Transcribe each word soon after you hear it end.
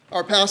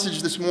Our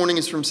passage this morning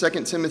is from 2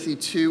 Timothy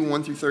 2,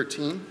 1 through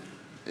 13.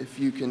 If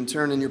you can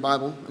turn in your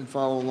Bible and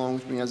follow along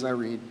with me as I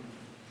read.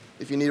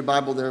 If you need a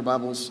Bible, there are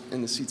Bibles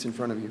in the seats in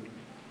front of you.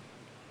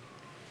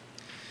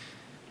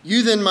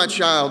 You then, my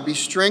child, be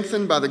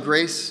strengthened by the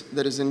grace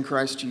that is in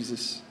Christ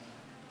Jesus.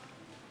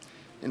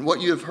 And what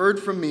you have heard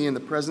from me in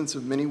the presence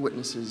of many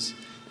witnesses,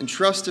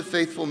 entrust to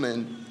faithful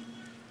men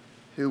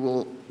who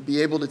will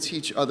be able to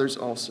teach others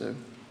also.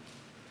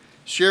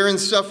 Share in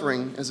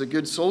suffering as a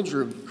good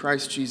soldier of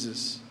Christ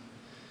Jesus.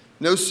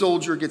 No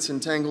soldier gets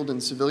entangled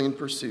in civilian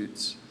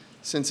pursuits,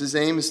 since his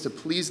aim is to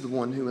please the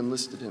one who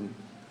enlisted him.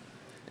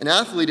 An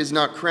athlete is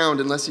not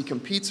crowned unless he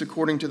competes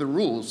according to the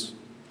rules.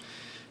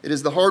 It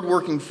is the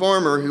hard-working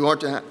farmer who ought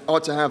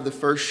to have the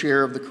first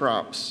share of the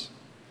crops.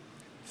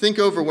 Think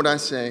over what I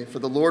say, for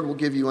the Lord will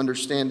give you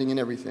understanding in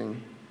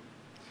everything.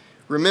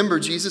 Remember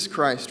Jesus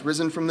Christ,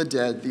 risen from the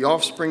dead, the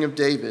offspring of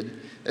David,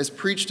 as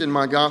preached in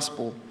my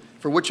gospel,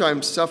 for which I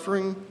am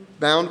suffering,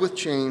 bound with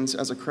chains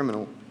as a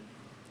criminal.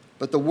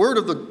 But the word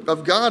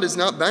of God is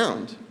not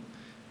bound.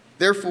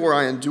 Therefore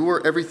I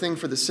endure everything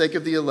for the sake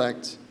of the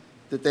elect,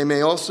 that they may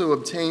also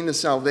obtain the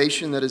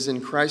salvation that is in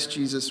Christ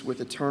Jesus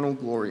with eternal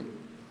glory.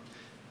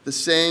 The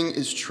saying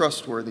is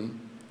trustworthy,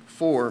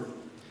 for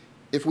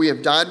if we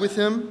have died with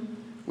him,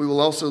 we will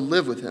also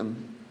live with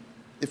him.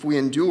 If we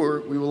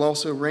endure, we will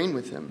also reign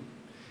with him.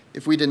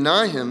 If we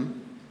deny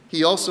him,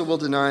 he also will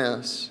deny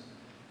us.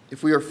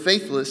 If we are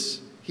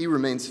faithless, he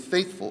remains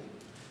faithful,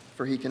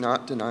 for he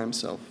cannot deny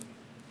himself.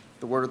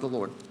 The word of the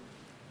Lord.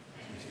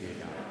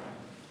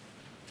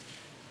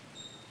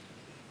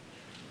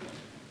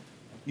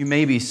 You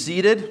may be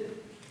seated.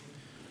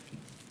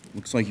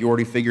 Looks like you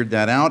already figured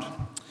that out.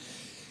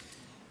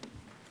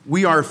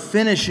 We are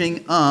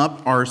finishing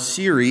up our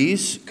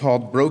series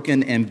called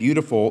Broken and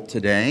Beautiful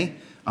today.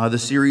 The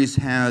series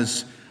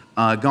has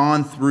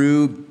gone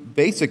through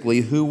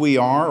basically who we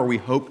are or we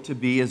hope to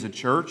be as a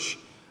church.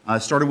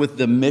 Started with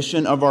the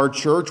mission of our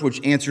church,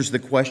 which answers the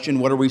question,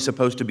 what are we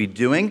supposed to be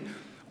doing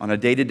on a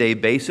day-to-day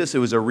basis? It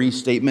was a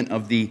restatement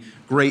of the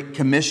Great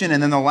Commission.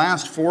 And then the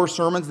last four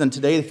sermons, then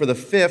today for the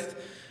fifth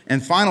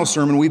and final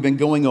sermon, we've been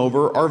going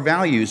over our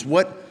values.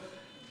 What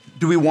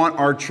do we want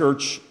our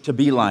church to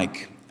be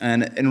like?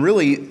 And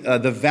really,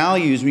 the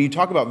values, when you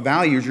talk about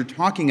values, you're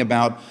talking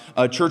about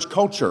church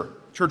culture.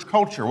 Church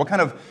culture. What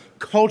kind of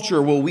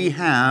culture will we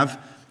have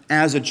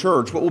as a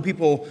church? What will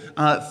people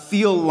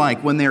feel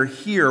like when they're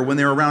here, when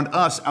they're around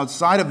us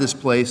outside of this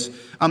place?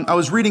 I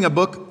was reading a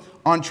book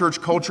on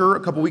church culture a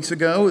couple weeks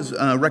ago. It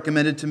was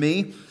recommended to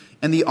me.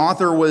 And the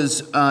author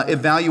was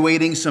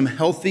evaluating some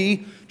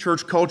healthy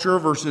church culture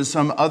versus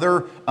some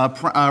other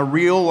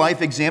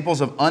real-life examples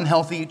of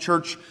unhealthy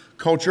church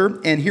culture.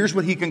 And here's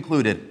what he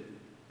concluded.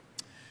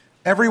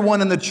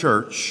 Everyone in the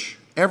church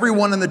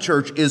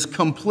is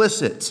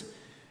complicit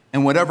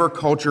in whatever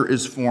culture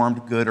is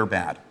formed, good or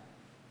bad.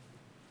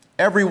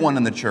 Everyone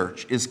in the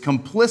church is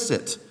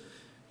complicit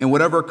in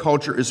whatever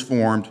culture is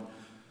formed,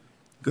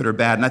 good or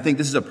bad. And I think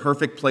this is a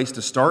perfect place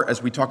to start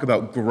as we talk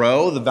about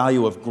grow, the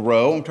value of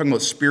grow. I'm talking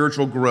about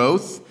spiritual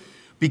growth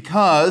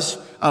because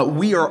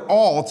we are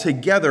all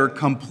together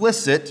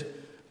complicit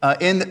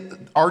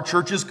in our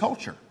church's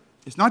culture.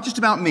 It's not just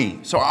about me.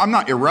 So I'm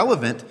not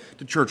irrelevant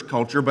to church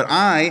culture, but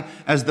I,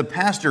 as the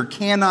pastor,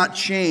 cannot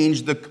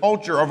change the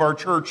culture of our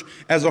church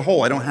as a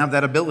whole. I don't have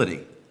that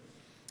ability.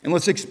 And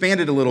let's expand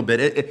it a little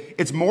bit.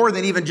 It's more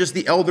than even just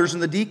the elders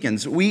and the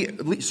deacons.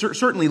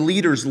 Certainly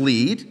leaders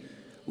lead.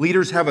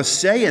 Leaders have a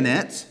say in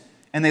it,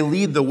 and they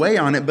lead the way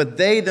on it, but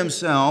they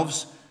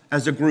themselves,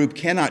 as a group,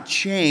 cannot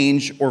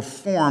change or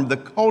form the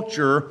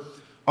culture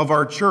of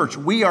our church.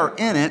 We are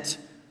in it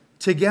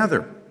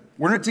together.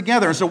 We're in it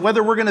together. And so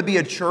whether we're going to be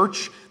a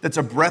church that's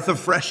a breath of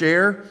fresh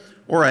air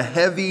or a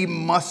heavy,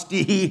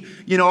 musty,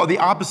 the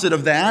opposite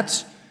of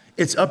that,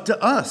 it's up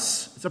to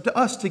us. It's up to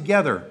us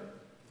together.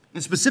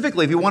 And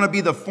specifically, if you want to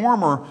be the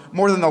former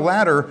more than the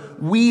latter,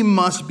 we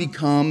must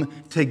become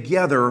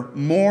together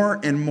more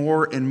and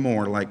more and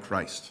more like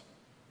Christ.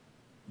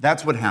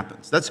 That's what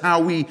happens. That's how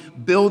we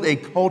build a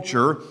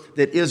culture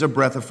that is a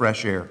breath of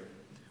fresh air.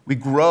 We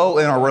grow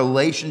in our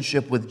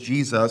relationship with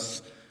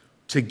Jesus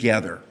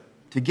together.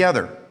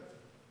 Together.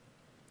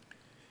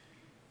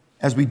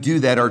 As we do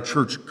that, our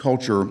church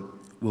culture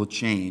will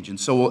change. And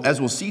so, as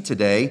we'll see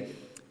today,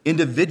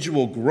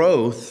 individual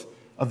growth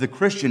of the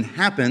Christian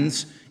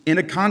happens in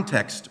a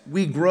context.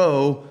 We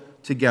grow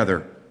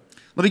together.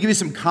 Let me give you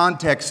some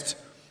context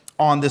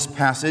on this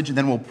passage, and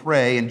then we'll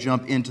pray and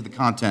jump into the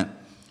content.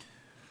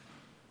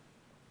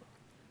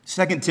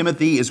 2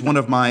 Timothy is one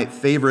of my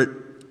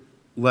favorite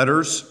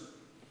letters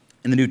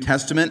in the New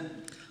Testament.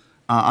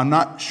 I'm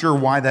not sure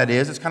why that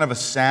is. It's kind of a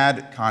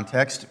sad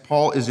context.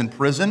 Paul is in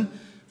prison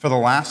for the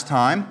last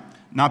time,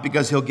 not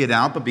because he'll get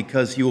out, but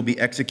because he will be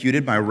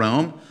executed by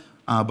Rome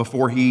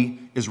before he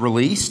is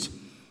released.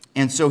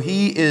 And so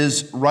he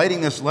is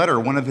writing this letter,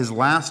 one of his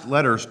last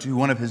letters, to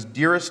one of his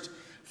dearest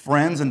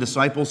friends and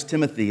disciples,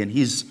 Timothy. And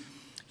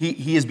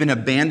he has been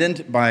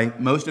abandoned by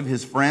most of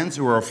his friends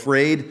who are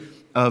afraid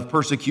of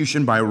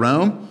persecution by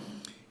Rome.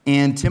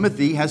 and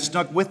Timothy has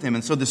stuck with him.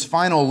 And so this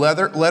final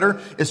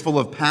letter is full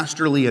of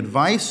pastorly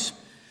advice.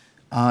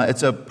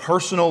 It's a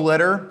personal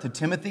letter to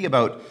Timothy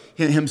about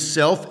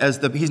himself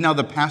he's now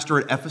the pastor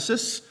at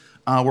Ephesus,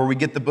 where we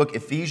get the book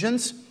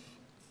Ephesians.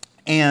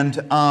 And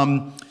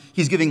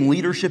he's giving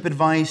leadership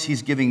advice.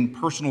 He's giving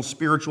personal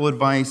spiritual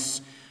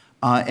advice.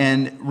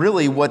 And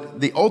really what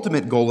the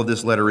ultimate goal of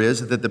this letter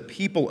is that the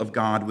people of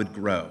God would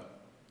grow.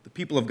 The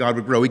people of God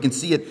would grow. We can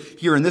see it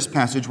here in this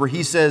passage where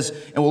he says,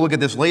 and we'll look at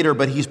this later,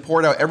 but he's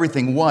poured out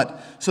everything,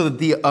 what? So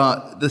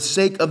that the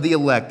sake of the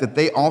elect, that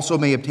they also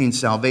may obtain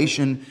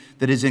salvation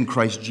that is in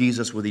Christ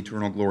Jesus with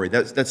eternal glory.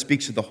 That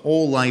speaks to the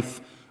whole life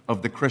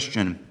of the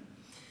Christian.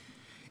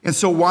 And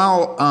so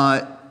while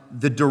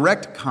the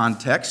direct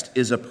context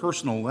is a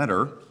personal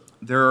letter,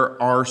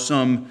 there are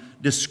some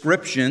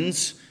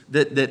descriptions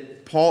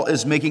that Paul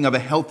is making of a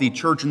healthy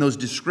church, and those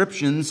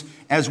descriptions,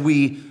 as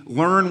we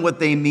learn what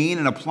they mean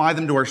and apply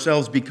them to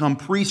ourselves, become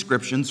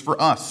prescriptions for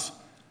us.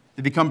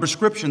 They become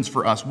prescriptions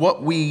for us,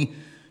 what we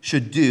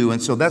should do. And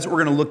so that's what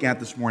we're going to look at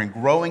this morning,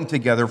 growing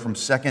together from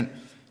 2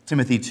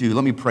 Timothy 2.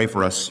 Let me pray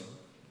for us.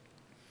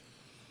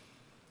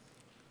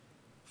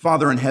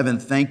 Father in heaven,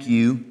 thank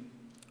you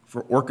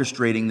for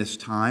orchestrating this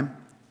time,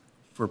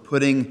 for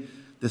putting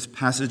this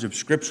passage of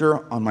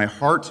Scripture on my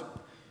heart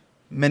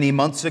many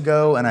months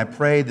ago, and I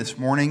pray this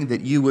morning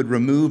that you would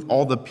remove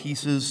all the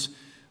pieces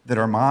that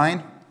are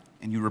mine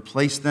and you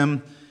replace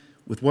them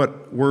with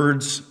what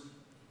words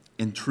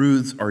and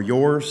truths are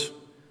yours.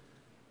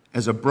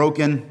 As a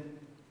broken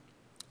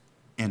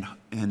and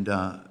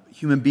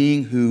human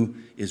being who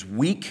is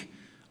weak,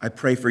 I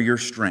pray for your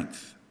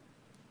strength.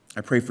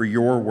 I pray for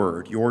your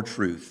word, your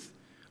truth.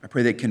 I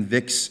pray that it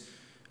convicts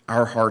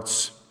our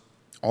hearts,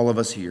 all of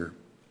us here.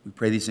 We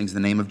pray these things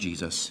in the name of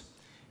Jesus.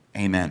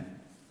 Amen.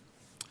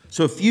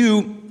 So a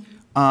few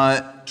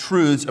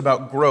truths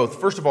about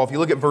growth. First of all, if you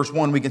look at verse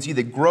 1, we can see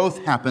that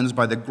growth happens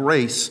by the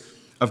grace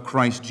of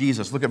Christ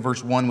Jesus. Look at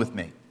verse 1 with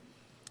me.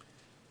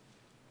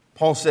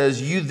 Paul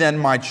says, "You then,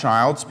 my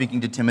child,"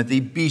 speaking to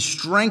Timothy, "be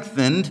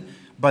strengthened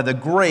by the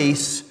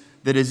grace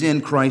that is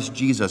in Christ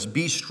Jesus."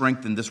 Be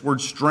strengthened. This word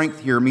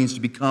strength here means to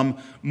become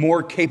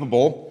more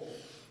capable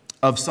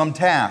of some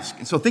task.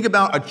 And so think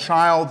about a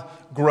child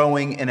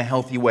growing in a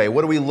healthy way.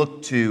 What do we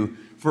look to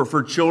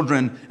for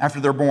children after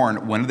they're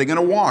born? When are they going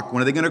to walk?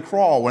 When are they going to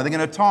crawl? When are they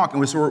going to talk?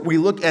 And so we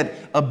look at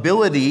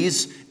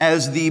abilities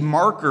as the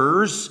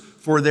markers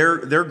for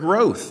their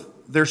growth.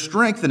 Their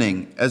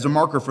strengthening as a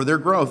marker for their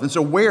growth. And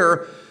so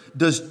where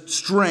does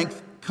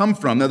strength come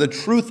from? Now, the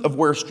truth of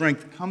where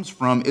strength comes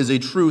from is a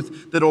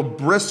truth that'll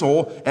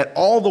bristle at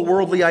all the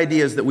worldly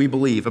ideas that we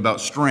believe about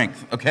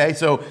strength, okay?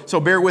 So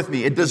bear with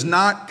me. It does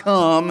not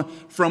come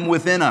from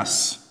within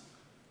us.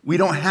 We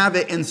don't have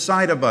it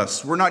inside of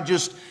us. We're not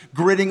just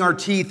gritting our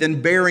teeth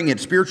and bearing it.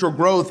 Spiritual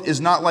growth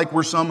is not like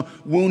we're some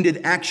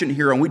wounded action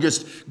hero and we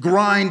just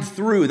grind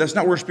through. That's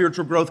not where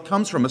spiritual growth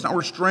comes from. It's not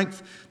where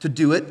strength to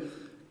do it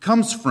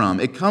comes from.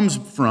 It comes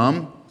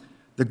from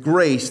the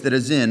grace that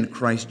is in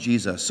Christ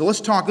Jesus. So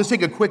let's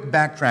take a quick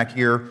backtrack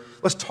here.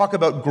 Let's talk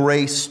about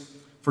grace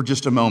for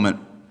just a moment.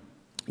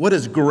 What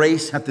does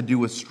grace have to do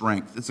with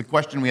strength? It's a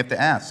question we have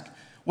to ask.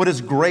 What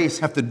does grace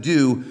have to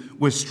do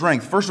with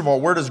strength? First of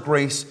all, where does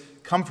grace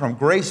come from?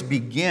 Grace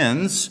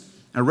begins,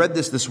 I read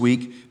this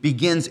week,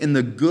 begins in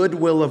the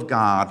goodwill of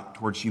God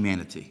towards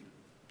humanity.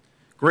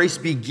 Grace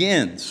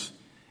begins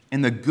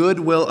in the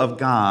goodwill of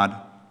God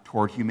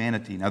toward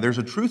humanity. Now, there's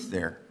a truth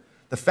there.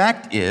 The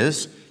fact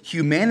is,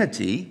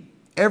 humanity,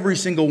 every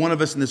single one of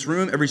us in this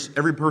room,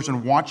 every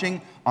person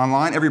watching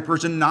online, every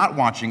person not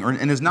watching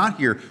and is not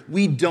here,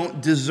 we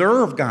don't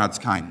deserve God's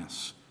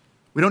kindness.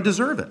 We don't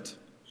deserve it.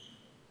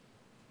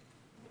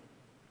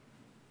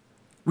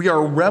 We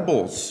are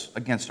rebels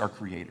against our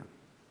Creator.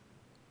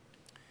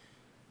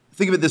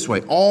 Think of it this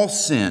way. All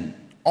sin,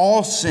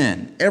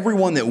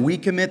 everyone that we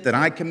commit, that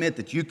I commit,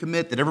 that you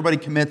commit, that everybody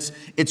commits,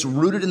 it's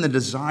rooted in the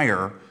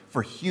desire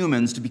for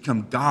humans to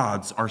become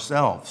gods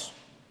ourselves.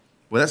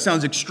 Well, that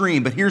sounds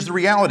extreme, but here's the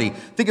reality.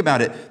 Think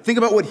about it. Think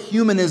about what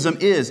humanism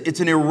is. It's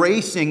an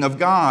erasing of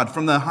God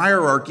from the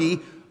hierarchy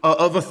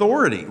of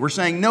authority. We're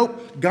saying,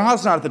 nope,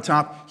 God's not at the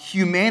top,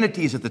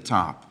 humanity's at the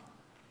top.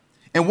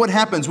 And what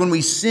happens when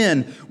we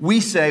sin? We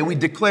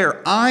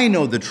declare, I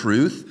know the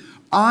truth,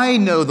 I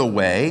know the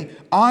way,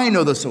 I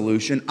know the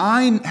solution,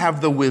 I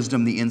have the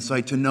wisdom, the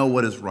insight to know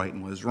what is right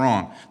and what is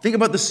wrong. Think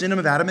about the sin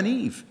of Adam and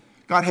Eve.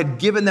 God had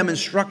given them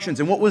instructions,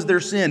 and what was their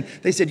sin?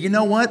 They said, you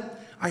know what?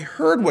 I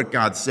heard what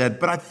God said,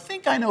 but I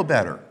think I know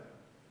better.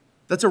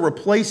 That's a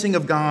replacing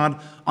of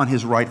God on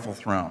his rightful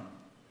throne.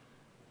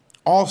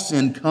 All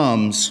sin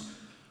comes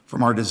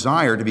from our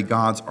desire to be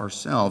gods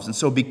ourselves. And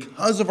so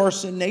because of our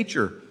sin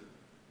nature,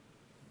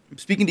 I'm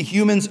speaking to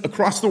humans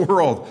across the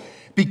world,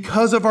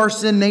 because of our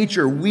sin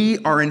nature, we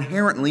are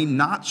inherently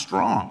not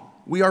strong.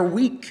 We are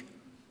weak.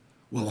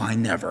 Well, I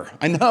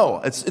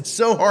know, it's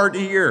so hard to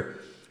hear,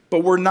 but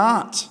we're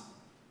not.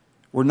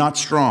 We're not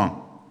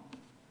strong.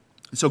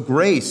 So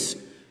grace,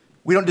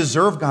 we don't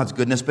deserve God's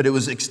goodness, but it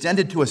was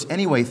extended to us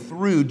anyway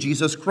through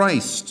Jesus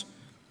Christ.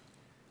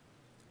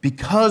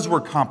 because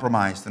we're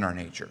compromised in our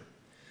nature,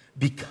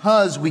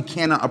 because we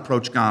cannot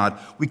approach God,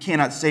 we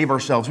cannot save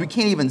ourselves, we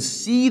can't even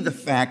see the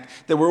fact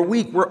that we're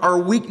weak. Our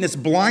weakness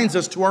blinds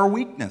us to our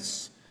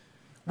weakness.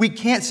 We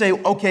can't say,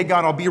 okay,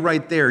 God, I'll be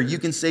right there. You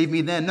can save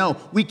me then. No,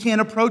 we can't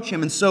approach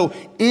him. And so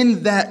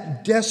in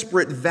that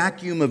desperate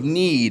vacuum of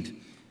need,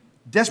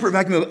 desperate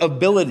vacuum of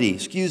ability,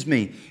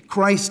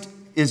 Christ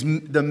is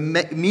the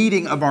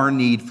meeting of our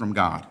need from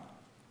God.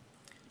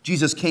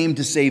 Jesus came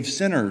to save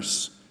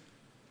sinners,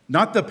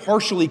 not the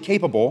partially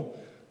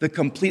capable, the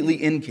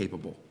completely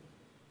incapable.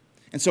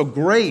 And so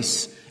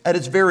grace, at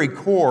its very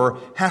core,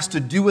 has to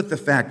do with the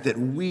fact that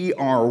we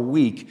are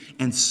weak,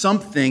 and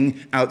something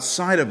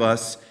outside of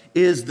us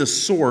is the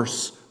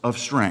source of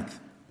strength.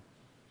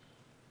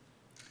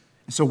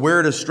 And so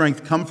where does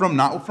strength come from?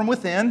 Not from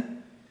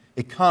within.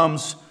 It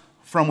comes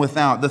from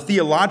without. The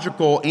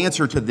theological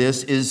answer to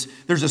this is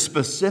there's a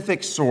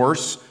specific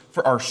source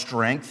for our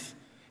strength,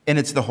 and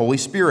it's the Holy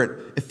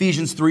Spirit.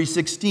 Ephesians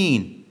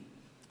 3:16,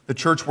 the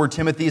church where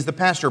Timothy is the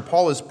pastor,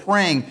 Paul is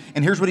praying,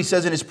 and here's what he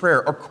says in his prayer.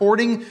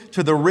 According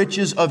to the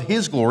riches of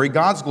his glory,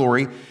 God's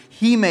glory,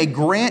 he may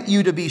grant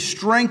you to be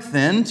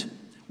strengthened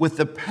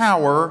with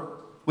power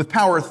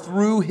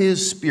through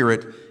his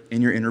Spirit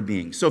in your inner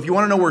being. So if you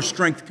want to know where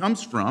strength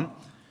comes from,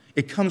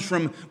 it comes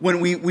from when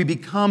we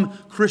become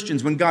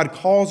Christians, when God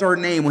calls our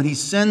name, when he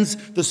sends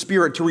the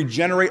Spirit to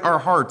regenerate our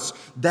hearts.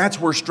 That's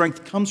where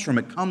strength comes from.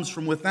 It comes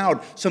from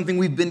without, something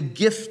we've been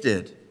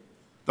gifted,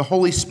 the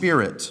Holy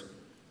Spirit.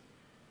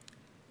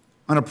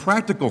 On a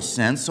practical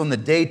sense, on the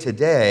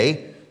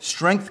day-to-day,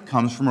 strength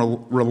comes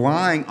from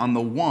relying on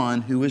the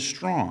one who is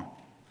strong.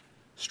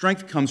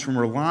 Strength comes from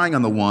relying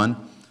on the one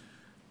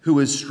who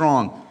is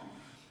strong.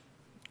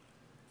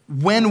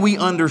 When we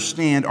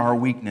understand our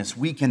weakness,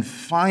 we can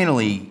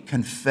finally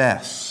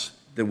confess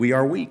that we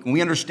are weak. When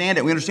we understand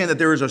it, we understand that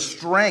there is a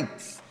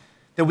strength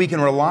that we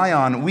can rely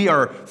on. We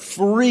are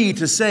free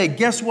to say,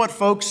 guess what,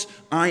 folks?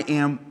 I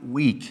am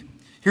weak.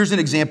 Here's an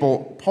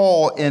example.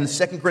 Paul in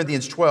 2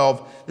 Corinthians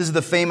 12, this is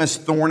the famous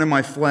thorn in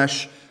my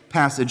flesh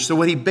passage. So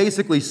what he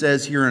basically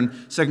says here in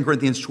 2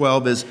 Corinthians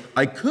 12 is,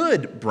 I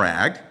could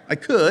brag,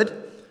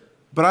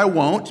 but I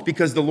won't,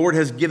 because the Lord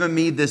has given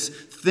me this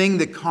thing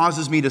that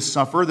causes me to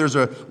suffer. There's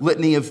a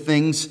litany of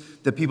things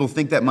that people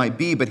think that might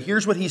be, but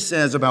here's what he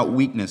says about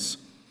weakness.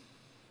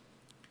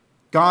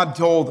 God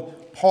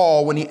told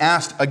Paul, when he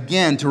asked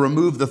again to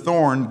remove the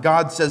thorn,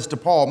 God says to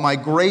Paul, my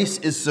grace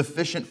is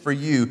sufficient for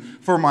you,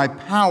 for my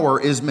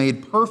power is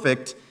made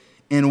perfect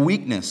in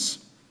weakness.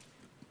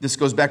 This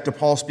goes back to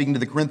Paul speaking to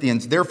the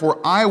Corinthians. Therefore,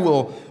 I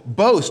will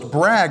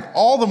brag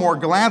all the more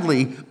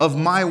gladly of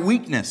my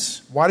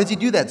weakness. Why does he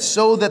do that?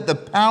 So that the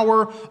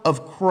power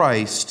of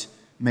Christ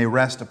may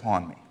rest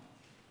upon me.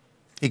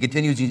 He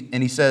continues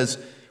and he says,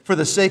 for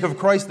the sake of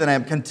Christ, then I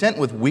am content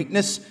with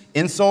weakness,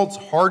 insults,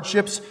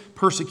 hardships,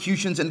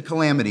 persecutions, and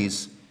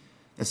calamities.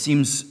 That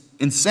seems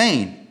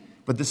insane,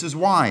 but this is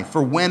why.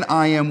 For when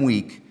I am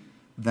weak,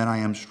 then I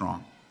am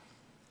strong.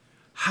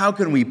 How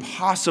can we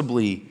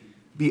possibly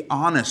be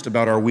honest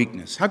about our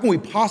weakness? How can we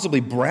possibly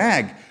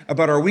brag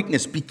about our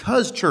weakness?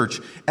 Because, church,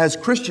 as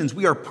Christians,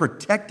 we are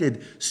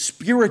protected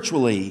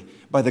spiritually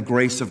by the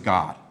grace of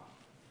God.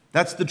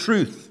 That's the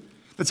truth.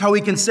 That's how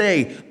we can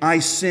say, I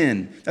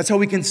sin. That's how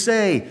we can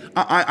say,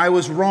 I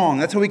was wrong.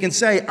 That's how we can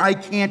say, I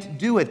can't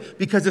do it,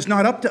 because it's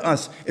not up to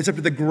us. It's up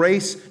to the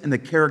grace and the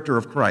character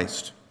of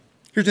Christ.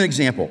 Here's an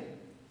example.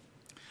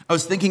 I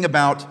was thinking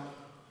about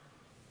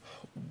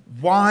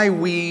why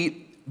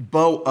we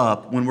bow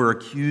up when we're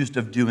accused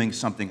of doing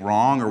something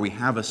wrong, or we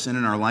have a sin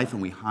in our life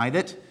and we hide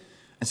it.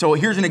 And so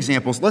here's an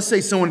example. So let's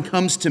say someone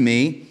comes to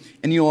me,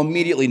 and you'll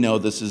immediately know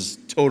this is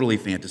totally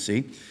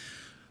fantasy.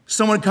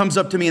 Someone comes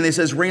up to me and they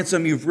says,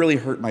 Ransom, you've really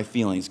hurt my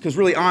feelings. Because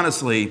really,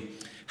 honestly,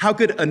 how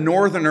could a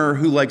northerner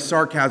who likes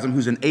sarcasm,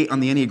 who's an 8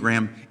 on the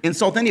Enneagram,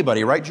 insult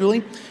anybody, right,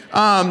 Julie?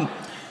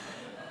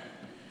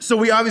 So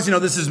we obviously know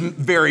this is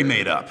very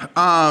made up.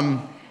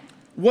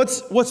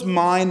 What's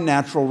my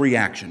natural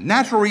reaction?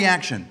 Natural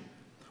reaction.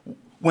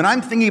 When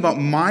I'm thinking about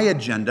my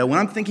agenda, when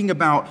I'm thinking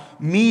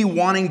about me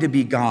wanting to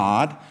be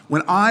God,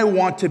 when I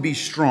want to be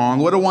strong,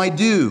 what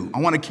do? I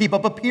want to keep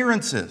up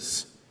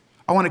appearances.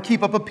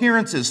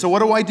 So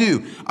what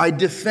do? I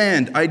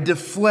defend, I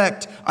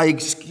deflect, I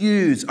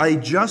excuse, I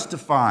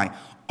justify.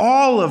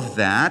 All of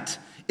that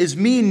is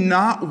me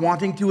not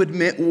wanting to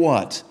admit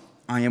what?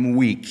 I am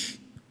weak.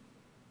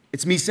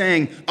 It's me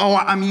saying,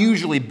 I'm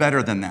usually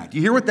better than that. Do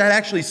you hear what that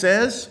actually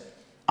says?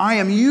 I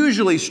am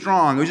usually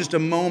strong. It was just a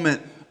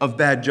moment of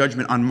bad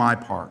judgment on my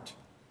part.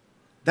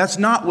 That's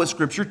not what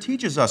Scripture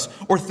teaches us.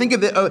 Or think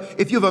of it,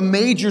 if you have a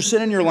major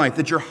sin in your life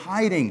that you're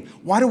hiding.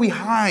 Why do we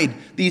hide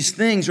these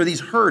things or these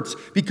hurts?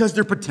 Because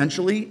they're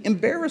potentially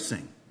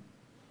embarrassing.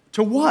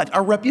 To what?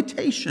 Our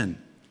reputation.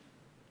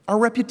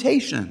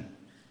 And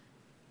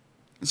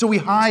so we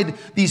hide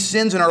these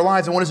sins in our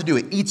lives, and what does it do?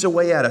 It eats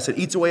away at us. It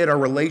eats away at our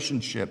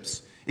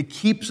relationships. It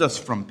keeps us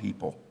from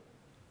people.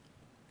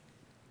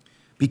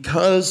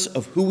 Because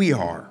of who we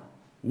are,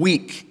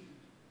 weak,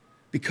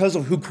 because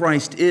of who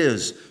Christ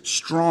is,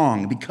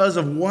 strong, because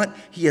of what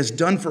he has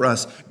done for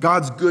us,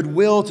 God's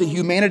goodwill to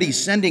humanity,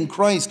 sending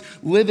Christ,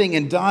 living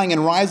and dying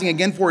and rising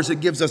again for us,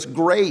 it gives us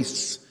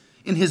grace.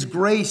 In his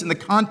grace, in the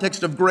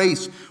context of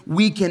grace,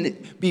 we can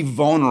be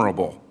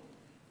vulnerable.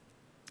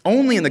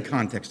 Only in the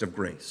context of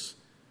grace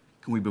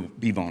can we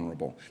be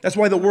vulnerable. That's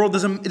why the world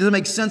it doesn't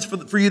make sense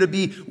for you to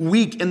be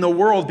weak in the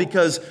world,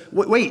 because,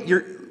 wait,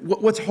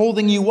 what's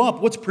holding you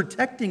up? What's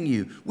protecting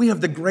you? We have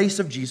the grace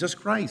of Jesus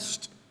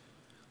Christ.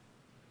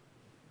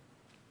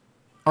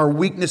 Our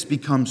weakness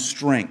becomes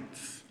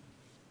strength.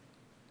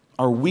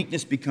 Our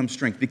weakness becomes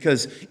strength,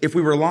 because if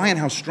we rely on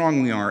how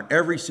strong we are,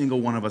 every single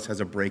one of us has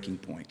a breaking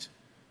point.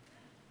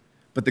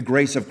 But the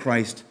grace of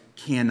Christ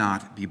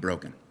cannot be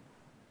broken.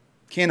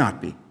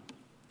 Cannot be.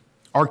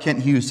 R. Kent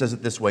Hughes says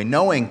it this way: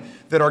 knowing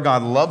that our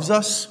God loves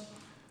us,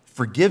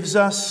 forgives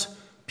us,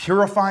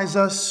 purifies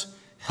us,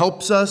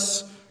 helps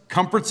us,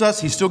 comforts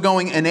us, he's still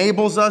going,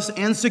 enables us,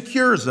 and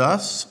secures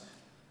us,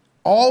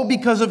 all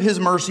because of his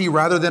mercy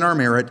rather than our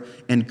merit,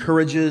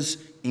 encourages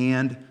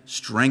and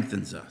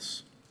strengthens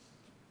us.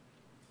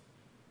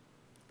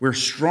 We're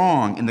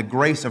strong in the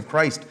grace of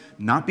Christ,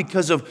 not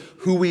because of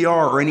who we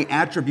are or any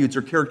attributes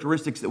or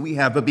characteristics that we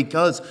have, but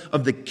because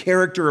of the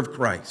character of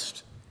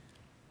Christ.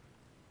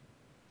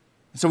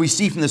 So we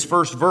see from this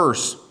first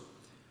verse,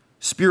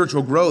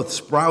 spiritual growth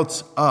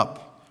sprouts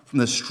up from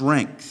the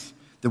strength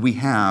that we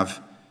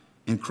have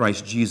in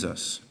Christ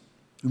Jesus.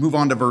 We move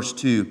on to verse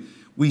 2.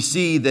 We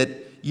see that,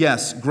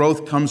 yes,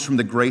 growth comes from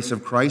the grace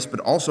of Christ,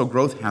 but also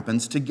growth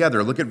happens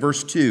together. Look at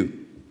verse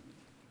 2.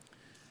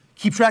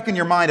 Keep track in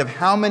your mind of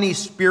how many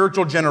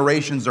spiritual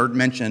generations are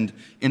mentioned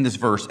in this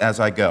verse as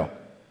I go.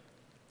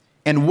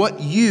 And what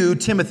you,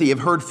 Timothy, have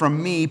heard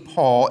from me,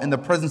 Paul, in the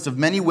presence of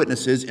many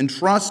witnesses,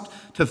 entrust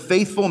to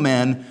faithful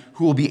men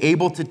who will be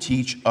able to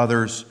teach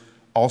others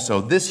also.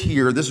 This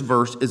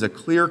verse is a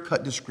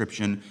clear-cut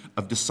description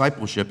of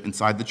discipleship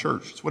inside the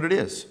church. It's what it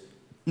is.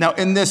 Now,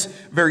 in this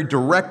very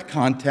direct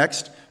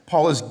context,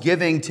 Paul is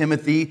giving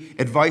Timothy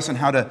advice on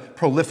how to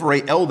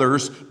proliferate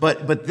elders,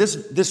 but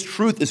this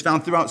truth is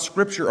found throughout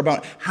Scripture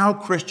about how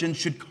Christians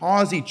should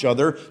cause each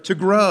other to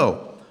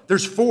grow.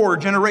 There's 4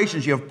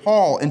 generations. You have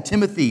Paul and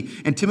Timothy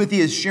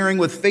is sharing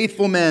with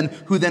faithful men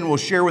who then will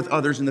share with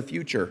others in the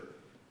future.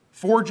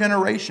 4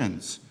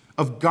 generations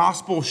of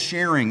gospel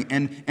sharing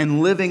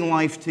and living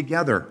life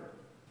together.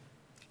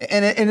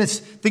 And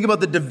think about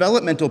the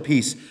developmental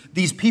piece.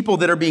 These people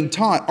that are being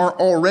taught are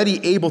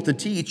already able to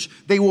teach.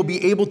 They will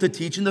be able to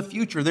teach in the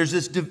future. There's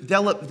this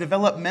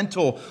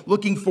developmental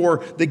looking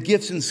for the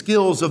gifts and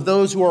skills of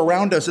those who are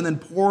around us and then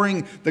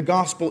pouring the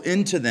gospel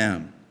into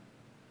them.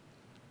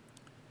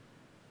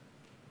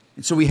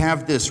 And so we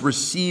have this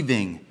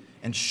receiving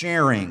and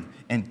sharing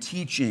and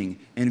teaching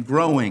and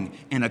growing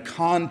in a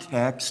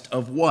context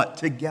of what?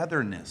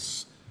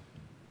 Togetherness.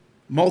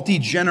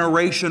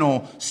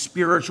 Multi-generational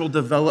spiritual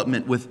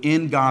development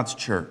within God's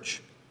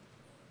church.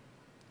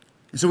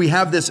 And so we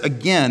have this,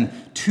 again,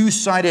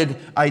 two-sided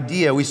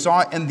idea. We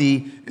saw it in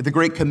the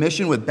Great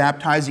Commission with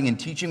baptizing and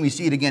teaching. We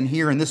see it again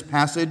here in this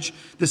passage,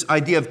 this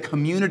idea of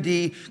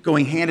community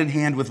going hand in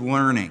hand with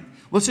learning.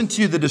 Listen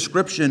to the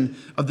description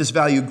of this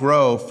value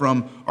grow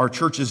from our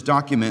church's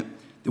document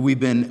that we've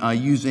been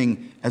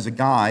using as a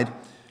guide.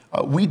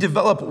 We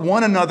develop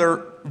one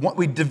another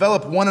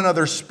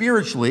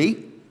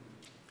spiritually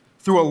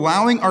through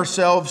allowing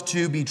ourselves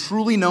to be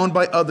truly known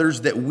by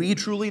others that we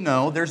truly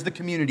know. There's the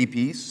community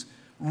piece.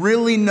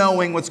 Really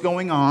knowing what's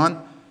going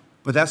on,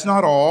 but that's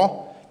not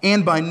all.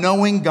 And by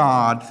knowing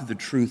God through the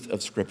truth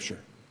of Scripture.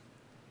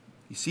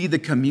 You see the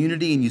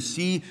community and you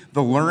see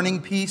the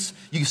learning piece.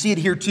 You see it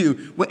here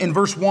too. In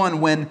verse 1,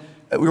 when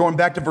we're going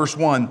back to verse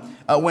 1,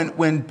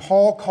 when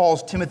Paul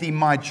calls Timothy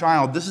my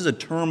child, this is a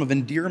term of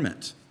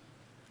endearment.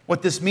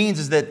 What this means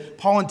is that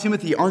Paul and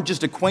Timothy aren't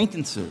just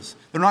acquaintances.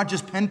 They're not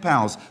just pen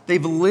pals.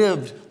 They've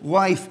lived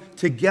life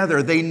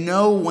together. They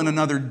know one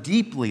another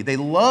deeply. They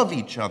love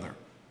each other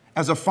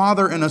as a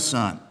father and a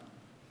son.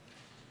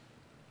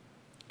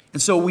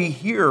 And so we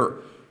hear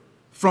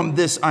from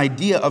this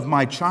idea of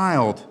my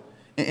child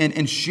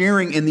and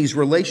sharing in these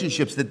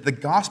relationships that the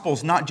gospel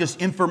is not just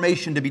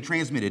information to be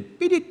transmitted.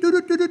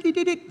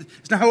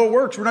 It's not how it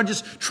works. We're not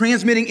just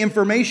transmitting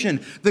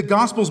information. The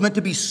gospel is meant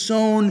to be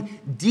sown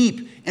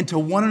deep into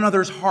one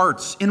another's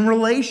hearts in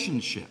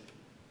relationship.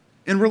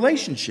 In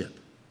relationship.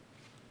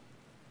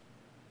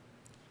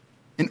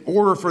 In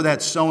order for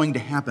that sowing to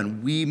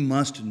happen, we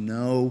must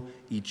know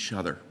each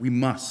other. We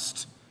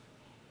must.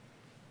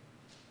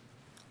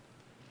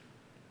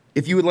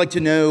 If you would like to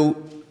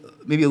know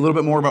maybe a little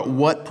bit more about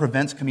what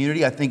prevents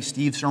community, I think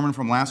Steve's sermon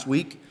from last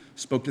week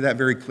spoke to that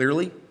very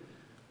clearly.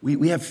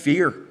 We have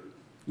fear.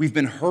 We've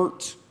been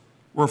hurt.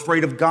 We're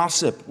afraid of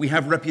gossip. We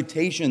have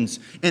reputations.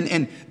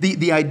 And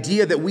the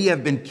idea that we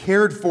have been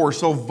cared for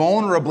so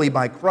vulnerably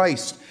by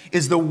Christ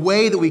is the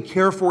way that we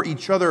care for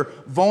each other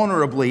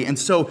vulnerably. And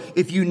so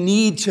if you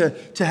need to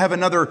have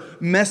another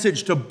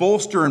message to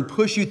bolster and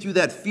push you through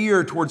that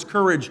fear towards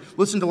courage,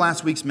 listen to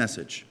last week's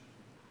message.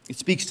 It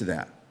speaks to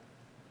that.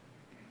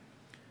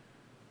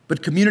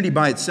 But community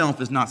by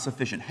itself is not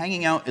sufficient.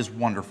 Hanging out is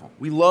wonderful.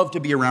 We love to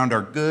be around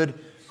our good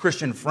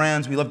Christian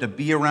friends. We love to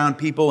be around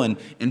people and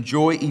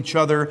enjoy each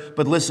other.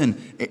 But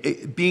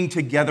listen, being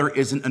together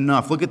isn't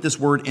enough. Look at this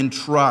word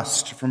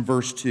entrust from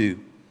verse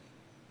 2.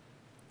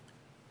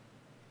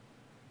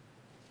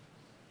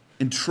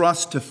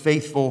 Entrust to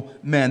faithful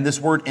men. This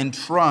word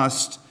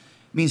entrust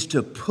means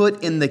to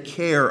put in the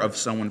care of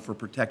someone for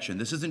protection.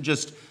 This isn't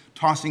just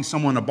tossing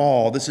someone a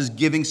ball. This is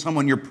giving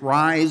someone your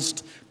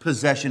prized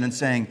possession and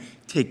saying,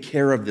 take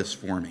care of this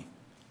for me.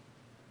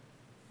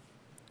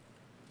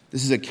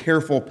 This is a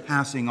careful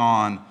passing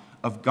on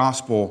of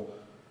gospel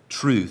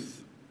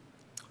truth.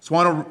 So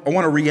I want to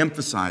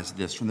reemphasize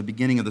this from the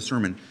beginning of the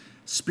sermon.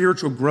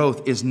 Spiritual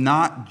growth is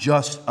not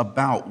just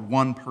about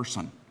one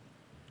person.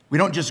 We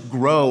don't just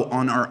grow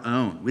on our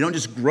own. We don't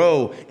just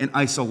grow in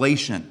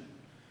isolation.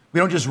 We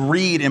don't just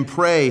read and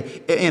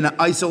pray in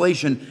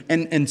isolation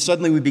and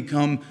suddenly we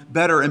become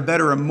better and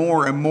better and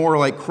more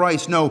like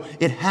Christ. No,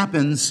 it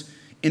happens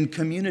in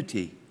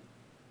community.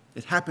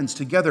 It happens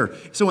together.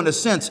 So in a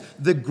sense,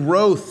 the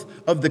growth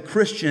of the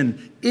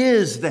Christian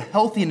is the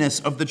healthiness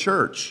of the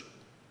church.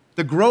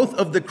 The growth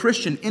of the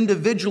Christian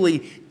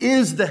individually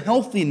is the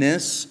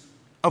healthiness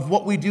of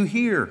what we do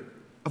here,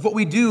 of what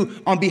we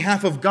do on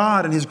behalf of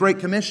God and His Great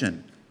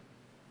Commission.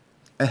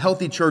 A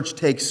healthy church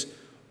takes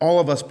all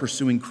of us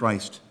pursuing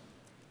Christ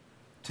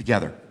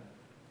together.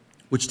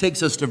 Which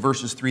takes us to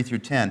verses 3 through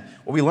 10.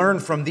 What we learn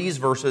from these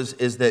verses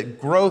is that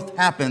growth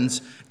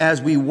happens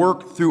as we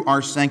work through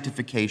our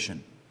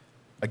sanctification,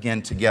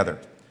 again, together.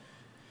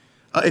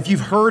 If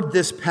you've heard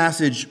this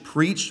passage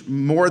preached,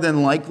 more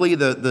than likely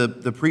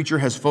the preacher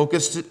has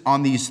focused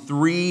on these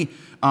three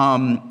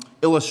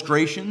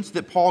illustrations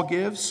that Paul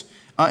gives.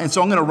 And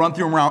so I'm going to run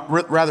through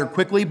them rather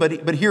quickly,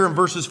 but here in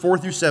verses 4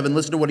 through 7,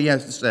 listen to what he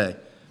has to say.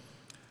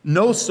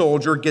 No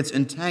soldier gets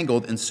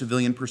entangled in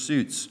civilian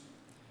pursuits,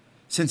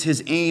 since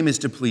his aim is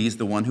to please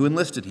the one who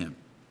enlisted him.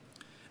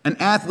 An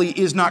athlete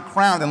is not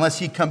crowned unless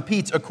he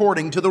competes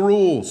according to the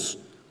rules.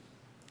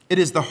 It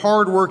is the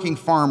hard-working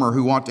farmer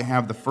who ought to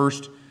have the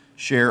first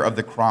share of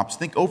the crops.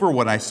 Think over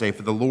what I say,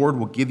 for the Lord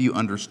will give you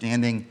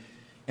understanding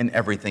in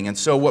everything. And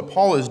so what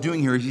Paul is doing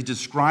here is he's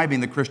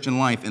describing the Christian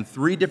life in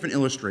three different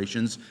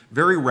illustrations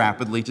very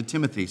rapidly to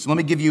Timothy. So let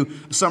me give you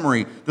a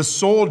summary. The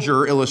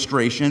soldier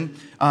illustration,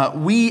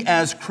 we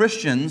as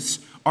Christians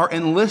are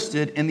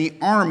enlisted in the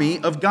army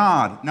of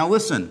God. Now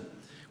listen,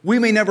 we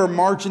may never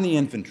march in the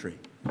infantry.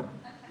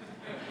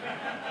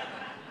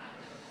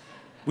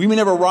 We may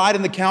never ride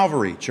in the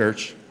cavalry,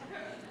 church.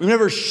 We may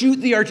never shoot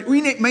the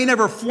artillery. We may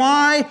never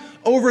fly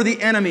over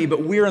the enemy,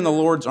 but we're in the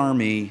Lord's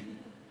army.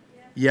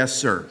 Yes,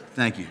 sir.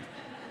 Thank you.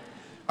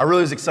 I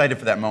really was excited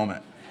for that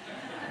moment.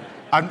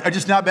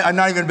 I've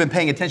not even been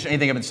paying attention to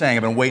anything I've been saying.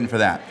 I've been waiting for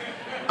that.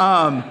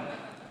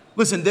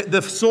 Listen,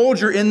 the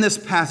soldier in this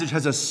passage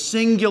has a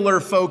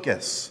singular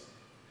focus.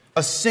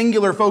 A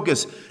singular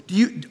focus.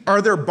 Are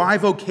there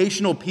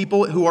bivocational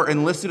people who are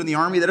enlisted in the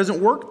army? That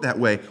doesn't work that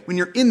way. When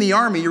you're in the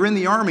army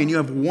and you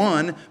have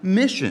one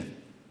mission.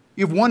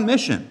 You have one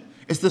mission.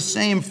 It's the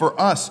same for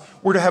us.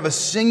 We're to have a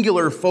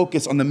singular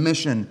focus on the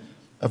mission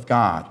of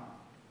God.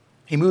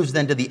 He moves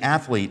then to the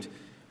athlete.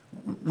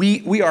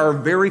 We are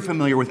very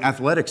familiar with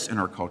athletics in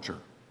our culture.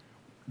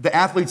 The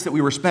athletes that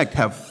we respect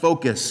have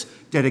focus,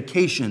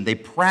 dedication, they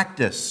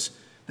practice,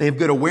 they have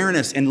good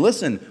awareness. And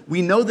listen,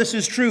 we know this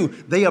is true.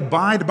 They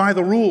abide by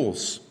the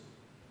rules.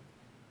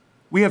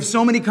 We have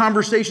so many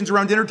conversations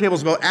around dinner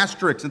tables about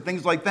asterisks and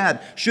things like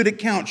that. Should it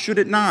count? Should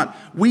it not?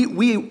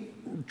 We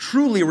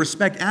truly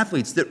respect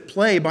athletes that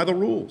play by the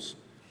rules.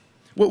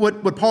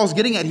 What Paul's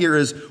getting at here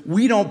is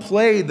we don't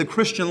play the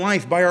Christian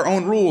life by our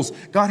own rules.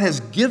 God has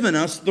given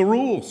us the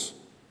rules.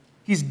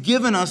 He's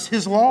given us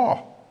His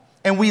law.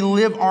 And we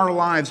live our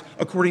lives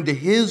according to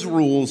His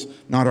rules,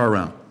 not our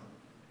own.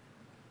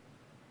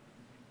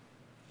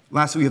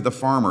 Lastly, we have the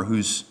farmer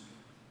whose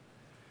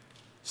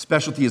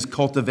specialty is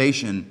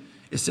cultivation.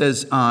 It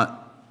says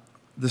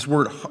this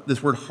word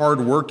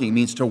hardworking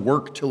means to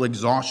work till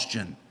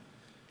exhaustion.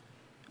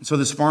 And so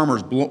this farmer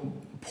is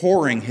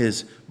pouring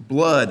his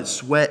blood,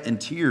 sweat, and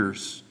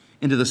tears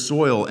into the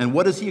soil. And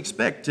what does he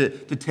expect? To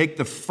take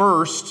the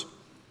first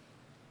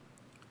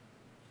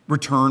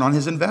return on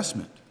his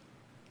investment.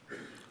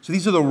 So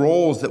these are the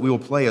roles that we will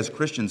play as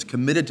Christians,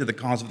 committed to the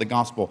cause of the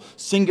gospel,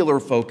 singular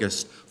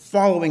focus,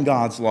 following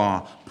God's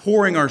law,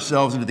 pouring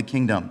ourselves into the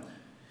kingdom.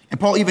 And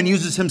Paul even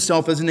uses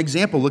himself as an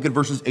example. Look at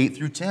verses 8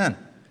 through 10.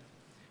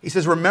 He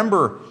says,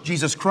 remember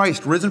Jesus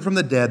Christ, risen from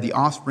the dead, the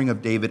offspring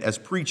of David, as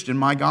preached in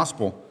my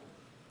gospel.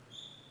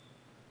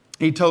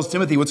 And he tells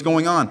Timothy what's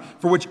going on,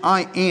 for which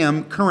I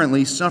am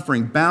currently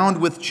suffering,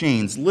 bound with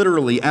chains,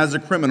 literally as a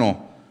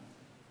criminal.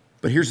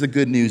 But here's the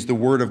good news, the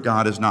word of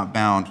God is not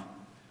bound.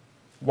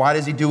 Why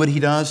does he do what he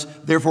does?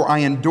 Therefore, I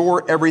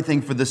endure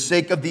everything for the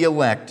sake of the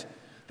elect,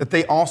 that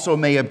they also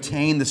may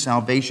obtain the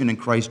salvation in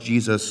Christ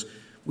Jesus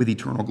with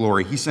eternal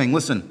glory. He's saying,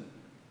 listen,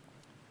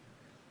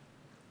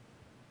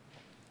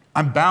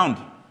 I'm bound.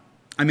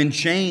 I'm in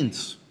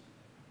chains.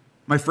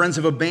 My friends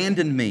have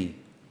abandoned me.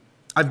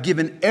 I've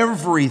given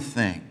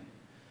everything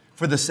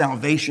for the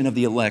salvation of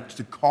the elect,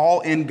 to call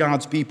in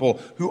God's people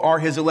who are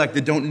his elect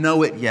that don't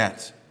know it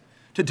yet,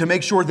 to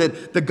make sure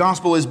that the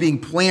gospel is being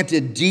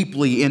planted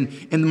deeply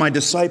in my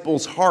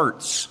disciples'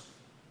 hearts.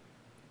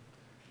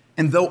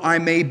 And though I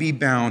may be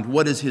bound,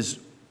 what is his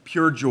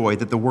pure joy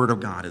that the word of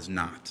God is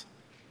not?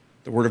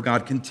 The word of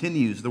God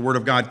continues. The word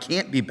of God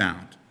can't be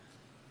bound.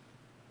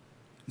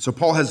 So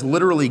Paul has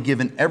literally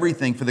given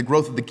everything for the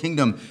growth of the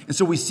kingdom. And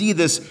so we see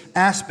this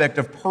aspect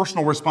of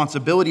personal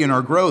responsibility in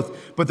our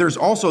growth. But there's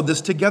also this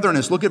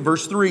togetherness. Look at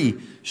verse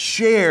 3.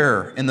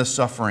 Share in the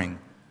suffering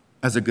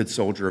as a good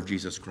soldier of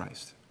Jesus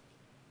Christ.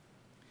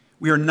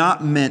 We are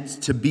not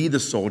meant to be the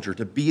soldier,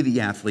 to be the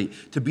athlete,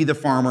 to be the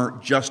farmer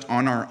just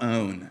on our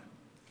own.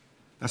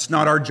 That's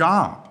not our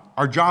job.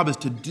 Our job is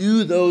to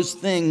do those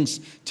things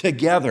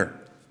together.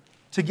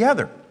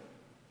 Together.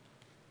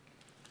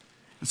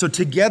 And so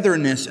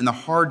togetherness in the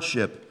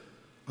hardship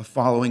of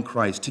following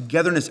Christ.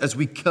 Togetherness as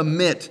we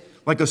commit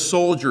like a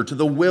soldier to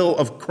the will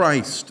of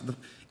Christ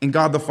and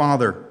God the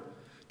Father.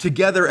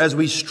 Together as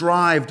we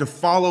strive to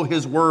follow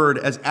his word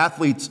as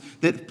athletes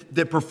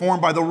that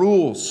perform by the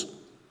rules.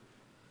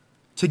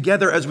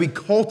 Together as we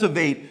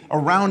cultivate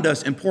around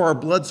us and pour our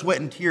blood, sweat,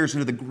 and tears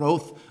into the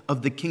growth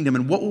of the kingdom.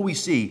 And what will we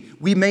see?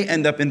 We may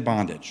end up in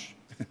bondage.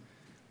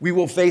 We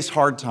will face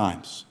hard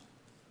times.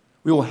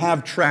 We will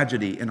have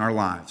tragedy in our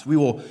lives. We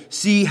will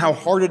see how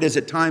hard it is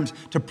at times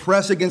to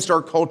press against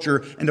our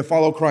culture and to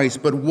follow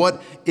Christ. But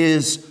what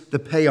is the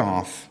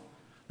payoff?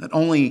 Not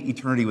only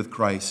eternity with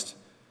Christ,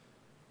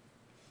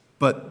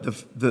 but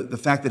the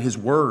fact that his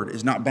word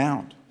is not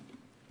bound.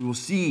 We will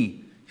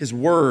see his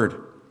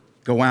word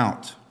go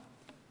out.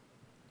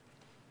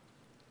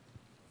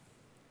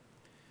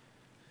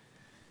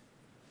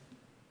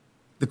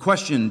 The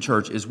question,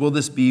 church, is will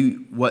this be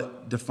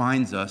what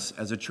defines us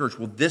as a church?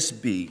 Will this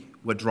be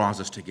what draws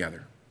us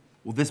together?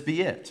 Will this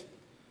be it?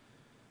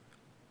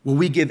 Will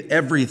we give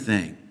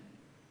everything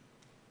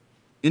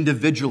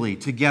individually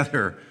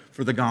together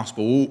for the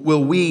gospel?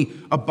 Will we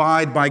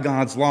abide by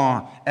God's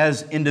law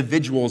as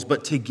individuals,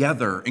 but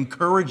together,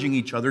 encouraging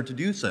each other to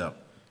do so?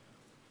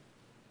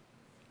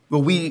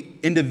 Will we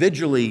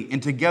individually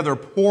and together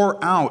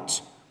pour out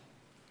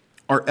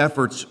our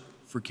efforts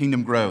for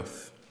kingdom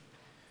growth?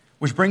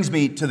 Which brings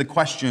me to the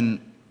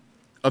question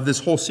of this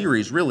whole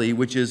series, really,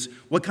 which is,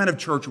 what kind of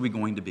church are we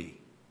going to be?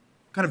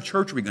 What kind of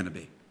church are we going to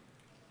be?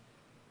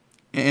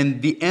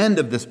 And the end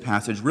of this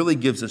passage really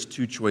gives us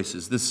two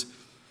choices. This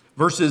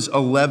verses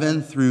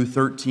 11 through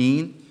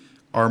 13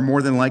 are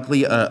more than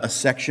likely a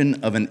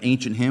section of an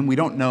ancient hymn. We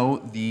don't know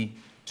the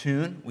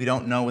tune. We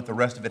don't know what the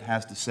rest of it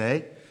has to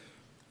say.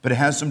 But it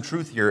has some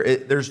truth here.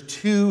 There's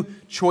two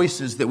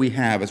choices that we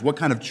have as what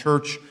kind of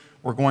church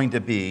we're going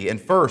to be.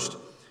 And first,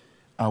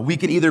 we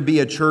can either be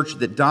a church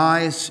that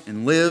dies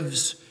and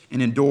lives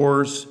and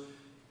endures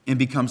and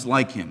becomes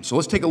like him. So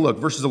let's take a look.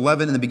 Verses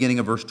 11 and the beginning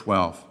of verse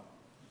 12.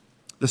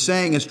 The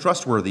saying is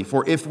trustworthy,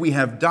 for if we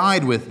have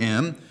died with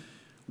him,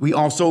 we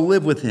also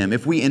live with him.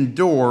 If we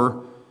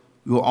endure,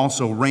 we will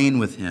also reign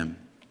with him.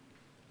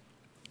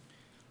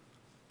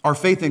 Our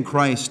faith in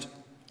Christ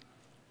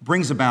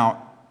brings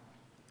about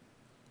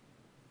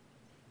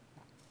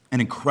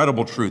an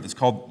incredible truth. It's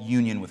called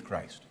union with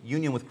Christ.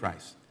 Union with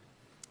Christ.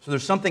 So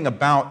there's something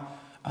about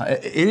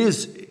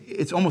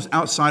it's almost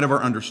outside of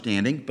our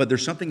understanding, but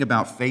there's something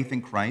about faith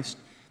in Christ,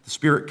 the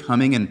Spirit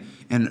coming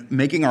and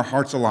making our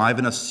hearts alive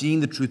and us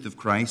seeing the truth of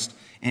Christ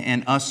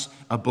and us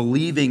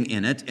believing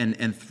in it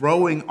and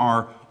throwing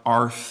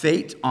our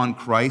fate on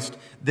Christ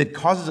that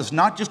causes us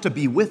not just to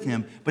be with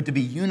him, but to be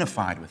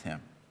unified with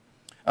him.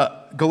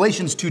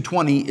 Galatians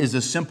 2:20 is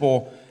a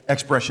simple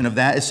expression of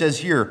that. It says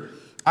here,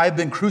 I have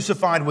been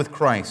crucified with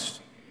Christ.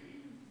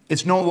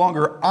 It's no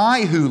longer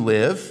I who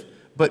live,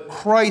 but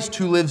Christ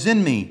who lives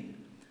in me.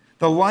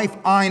 The life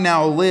I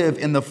now live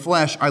in the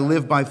flesh, I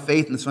live by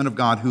faith in the Son of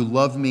God who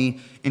loved me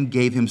and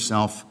gave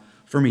himself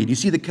for me. Do you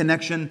see the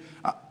connection?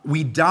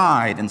 We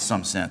died in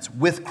some sense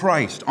with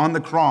Christ on the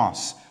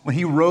cross. When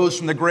he rose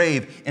from the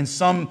grave, in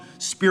some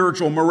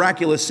spiritual,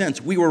 miraculous sense,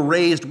 we were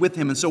raised with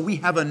him. And so we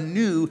have a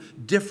new,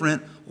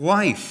 different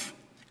life.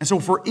 And so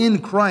if we're in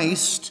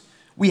Christ,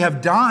 we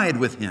have died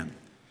with him.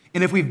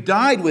 And if we've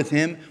died with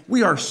him,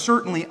 we are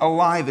certainly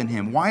alive in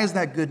him. Why is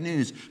that good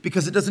news?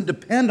 Because it doesn't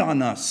depend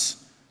on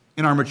us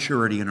in our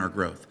maturity and our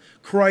growth.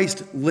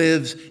 Christ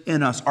lives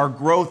in us. Our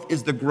growth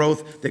is the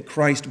growth that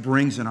Christ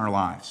brings in our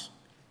lives.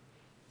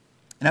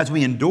 And as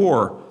we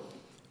endure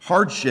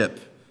hardship,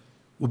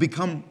 we'll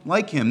become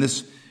like him.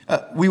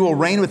 We will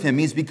reign with him.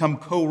 Means become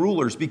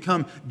co-rulers,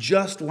 become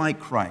just like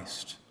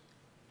Christ.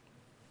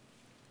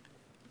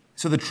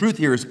 So the truth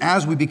here is,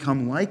 as we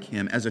become like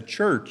him as a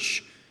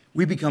church,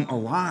 we become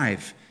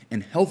alive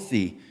and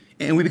healthy,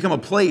 and we become a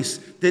place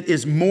that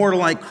is more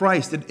like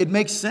Christ. It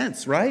makes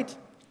sense, right?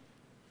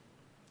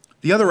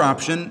 The other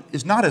option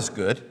is not as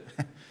good.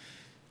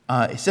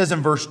 It says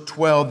in verse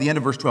 12, the end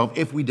of verse 12,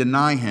 if we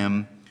deny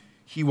him,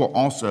 he will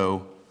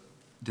also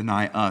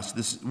deny us.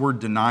 This word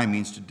deny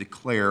means to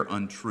declare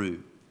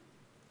untrue.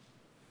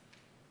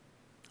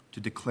 To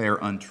declare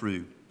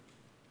untrue.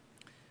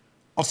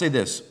 I'll say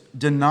this,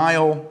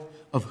 denial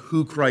of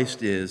who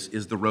Christ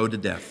is the road to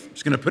death. I'm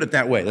just going to put it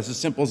that way. That's as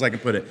simple as I can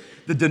put it.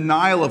 The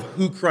denial of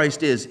who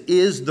Christ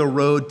is the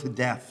road to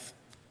death.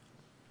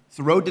 It's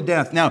the road to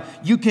death. Now,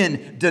 you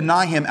can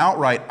deny him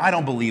outright. I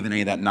don't believe in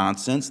any of that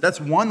nonsense. That's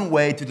one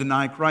way to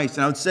deny Christ.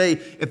 And I would say,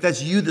 if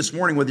that's you this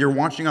morning, whether you're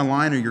watching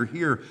online or you're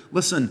here,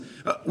 listen,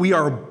 we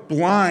are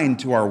blind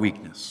to our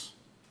weakness.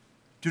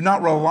 Do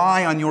not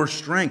rely on your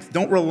strength.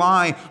 Don't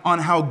rely on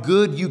how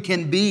good you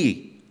can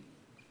be.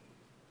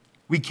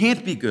 We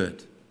can't be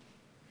good.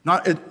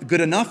 Not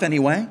good enough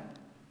anyway.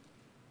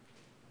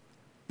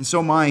 And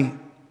so my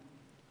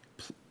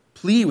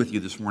plea with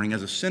you this morning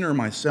as a sinner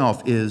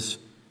myself is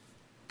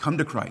come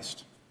to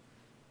Christ.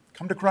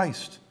 Come to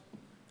Christ.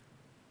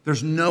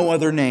 There's no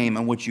other name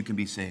on which you can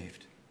be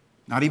saved,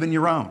 not even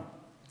your own.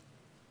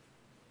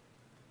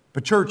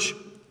 But church,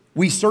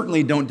 we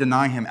certainly don't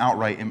deny him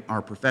outright in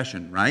our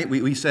profession, right? We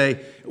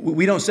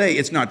don't say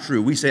it's not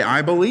true. We say,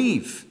 I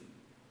believe.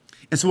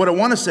 And so what I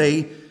want to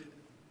say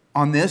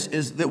on this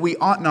is that we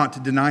ought not to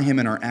deny him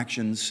in our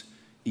actions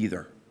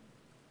either.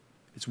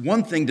 It's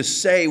one thing to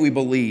say we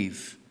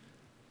believe.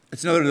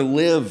 It's another to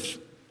live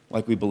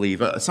like we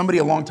believe. Somebody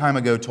a long time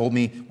ago told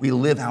me we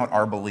live out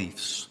our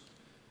beliefs.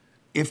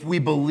 If we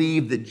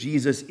believe that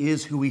Jesus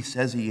is who he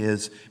says he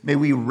is, may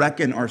we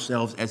reckon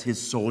ourselves as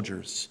his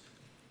soldiers,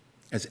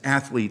 as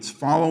athletes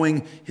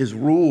following his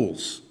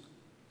rules,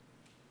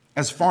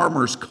 as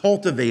farmers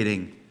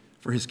cultivating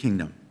for his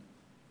kingdom.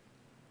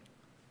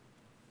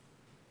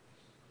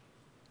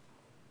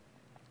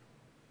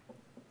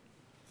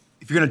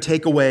 If you're going to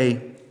take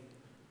away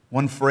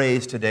one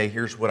phrase today,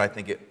 here's what I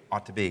think it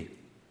ought to be.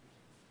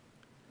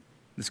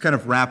 This kind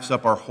of wraps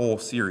up our whole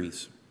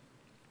series.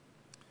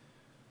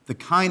 The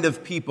kind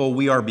of people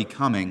we are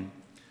becoming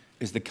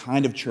is the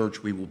kind of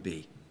church we will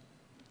be.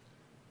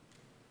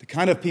 The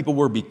kind of people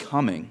we're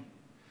becoming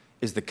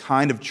is the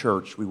kind of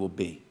church we will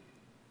be.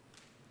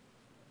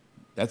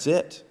 That's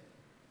it.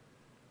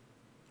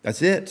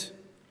 That's it.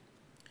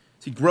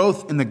 See,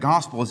 growth in the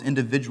gospel as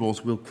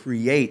individuals will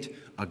create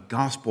a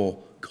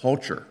gospel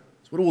culture.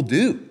 That's what it will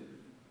do.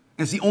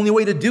 And it's the only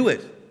way to do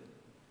it.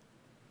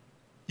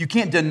 You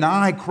can't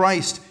deny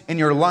Christ in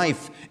your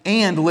life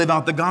and live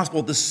out the gospel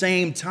at the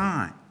same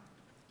time.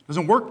 It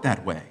doesn't work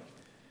that way.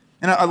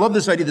 And I love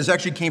this idea. This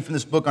actually came from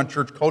this book on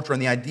church culture,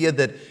 and the idea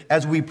that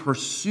as we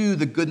pursue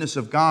the goodness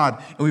of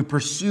God and we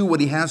pursue what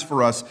he has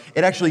for us,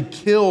 it actually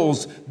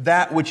kills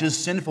that which is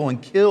sinful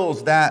and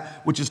kills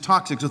that which is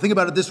toxic. So think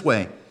about it this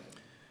way.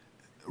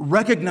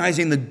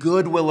 Recognizing the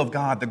goodwill of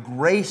God, the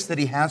grace that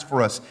he has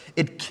for us,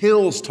 it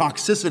kills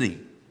toxicity.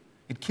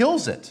 It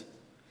kills it.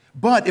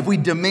 But if we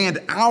demand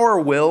our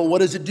will, what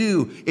does it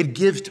do? It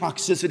gives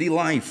toxicity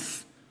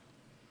life.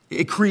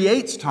 It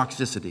creates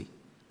toxicity.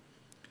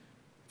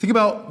 Think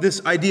about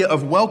this idea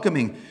of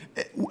welcoming.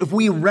 If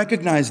we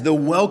recognize the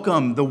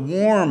welcome, the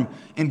warm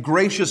and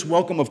gracious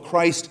welcome of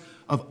Christ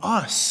of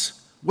us,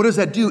 what does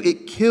that do?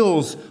 It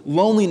kills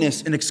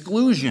loneliness and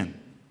exclusion.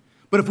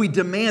 But if we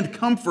demand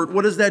comfort,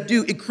 what does that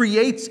do? It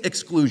creates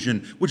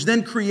exclusion, which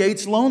then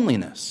creates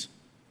loneliness.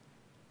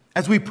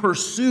 As we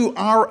pursue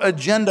our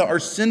agenda, our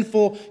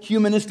sinful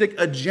humanistic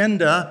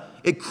agenda,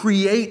 it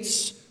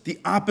creates the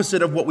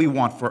opposite of what we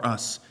want for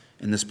us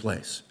in this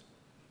place.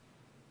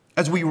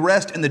 As we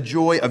rest in the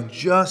joy of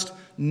just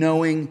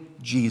knowing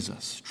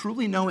Jesus,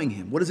 truly knowing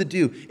him, what does it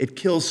do? It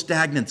kills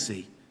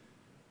stagnancy.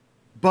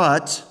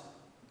 But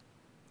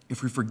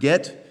if we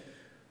forget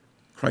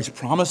Christ's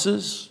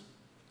promises,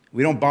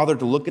 we don't bother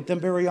to look at them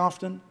very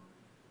often,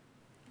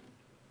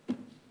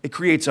 it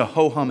creates a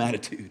ho-hum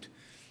attitude.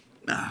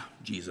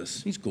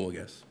 Jesus, he's cool, I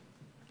guess.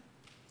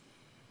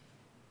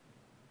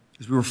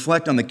 As we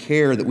reflect on the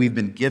care that we've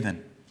been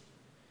given,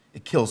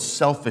 it kills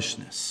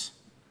selfishness.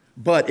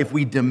 But if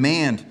we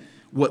demand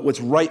what's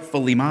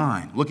rightfully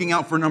mine, looking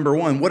out for number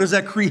one, what does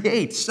that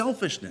create?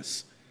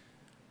 Selfishness.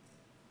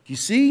 Do you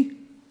see?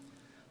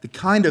 The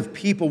kind of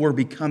people we're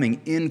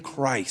becoming in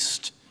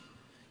Christ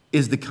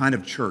is the kind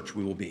of church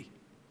we will be.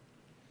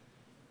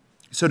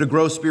 So to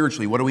grow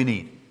spiritually, what do we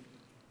need?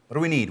 What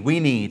do we need?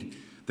 We need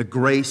the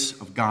grace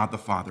of God the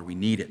Father. We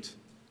need it.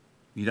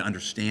 We need to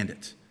understand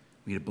it.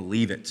 We need to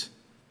believe it.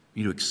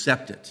 We need to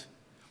accept it.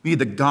 We need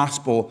the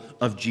gospel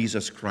of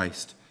Jesus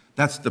Christ.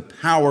 That's the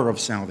power of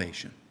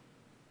salvation.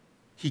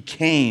 He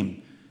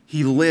came,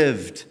 he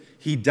lived,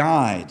 he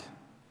died,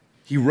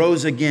 he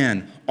rose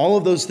again. All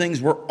of those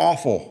things were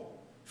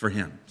awful for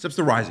him, except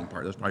the rising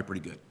part. That's probably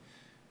pretty good.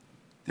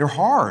 They're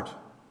hard.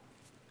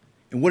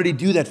 And what did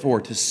he do that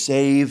for? To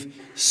save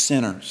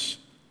sinners.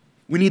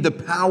 We need the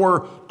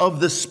power of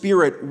the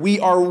Spirit. We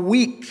are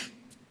weak.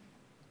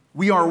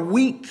 We are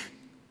weak.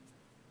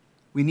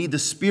 We need the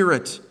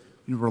Spirit.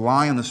 We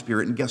rely on the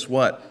Spirit. And guess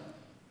what?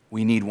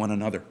 We need one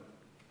another.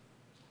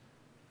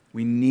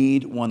 We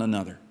need one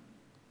another.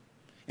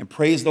 And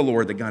praise the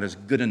Lord that God is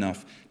good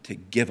enough to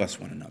give us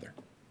one another.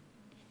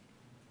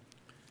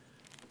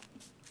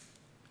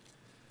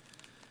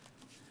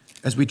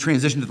 As we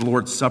transition to the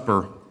Lord's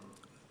Supper,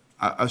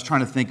 I was trying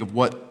to think of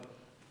what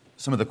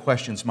some of the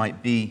questions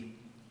might be.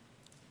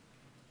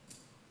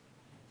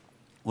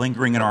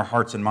 lingering in our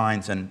hearts and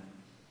minds. And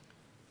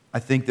I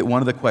think that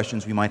one of the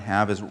questions we might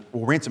have is,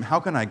 well, Ransom, how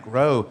can I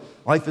grow?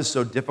 Life is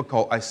so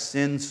difficult. I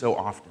sin so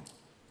often.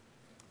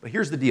 But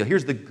here's the deal.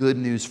 Here's the good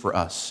news for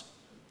us.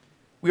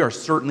 We are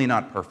certainly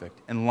not perfect,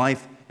 and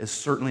life is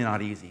certainly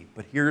not easy.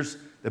 But here's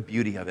the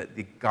beauty of it.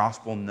 The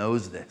gospel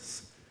knows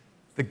this.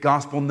 The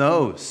gospel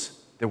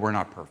knows that we're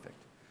not perfect.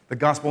 The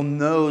gospel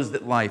knows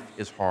that life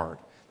is hard.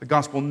 The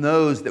gospel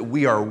knows that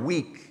we are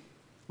weak.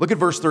 Look at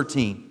verse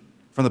 13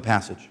 from the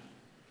passage.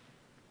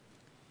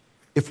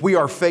 If we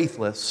are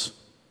faithless,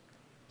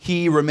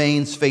 he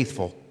remains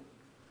faithful,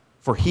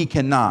 for he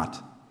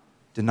cannot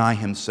deny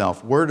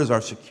himself. Where does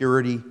our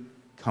security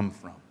come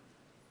from?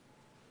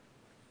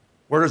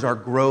 Where does our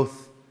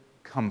growth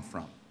come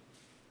from?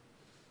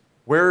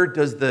 Where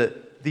does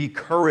the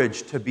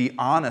courage to be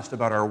honest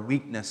about our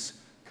weakness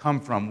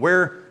come from?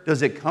 Where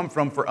does it come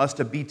from for us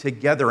to be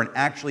together and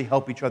actually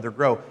help each other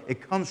grow?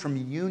 It comes from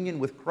union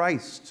with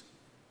Christ.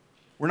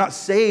 We're not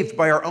saved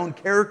by our own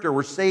character.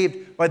 We're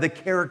saved by the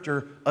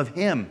character of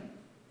Him.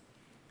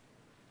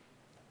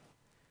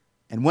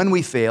 And when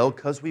we fail,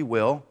 because we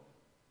will,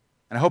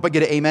 and I hope I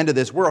get an amen to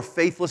this, we're a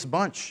faithless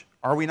bunch.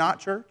 Are we not,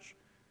 church?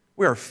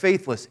 We are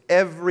faithless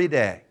every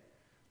day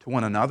to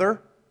one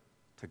another,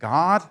 to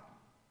God.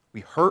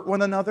 We hurt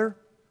one another.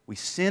 We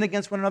sin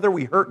against one another.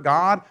 We hurt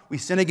God. We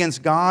sin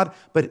against God.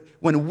 But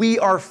when we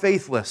are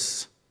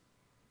faithless,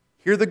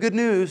 hear the good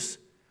news.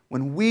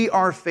 When we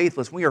are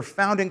faithless, we are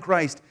found in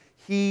Christ,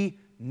 He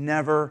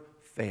never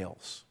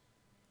fails.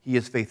 He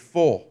is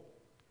faithful.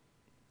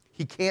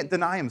 He can't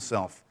deny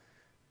Himself.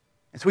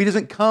 And so we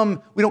don't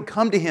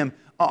come to Him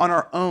on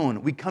our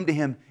own. We come to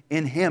Him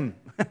in Him.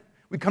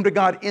 We come to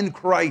God in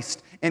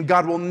Christ, and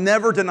God will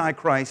never deny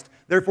Christ.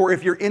 Therefore,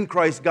 if you're in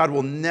Christ, God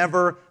will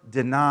never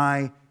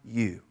deny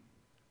you.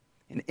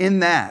 And in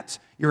that,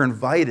 you're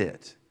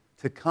invited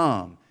to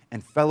come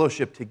and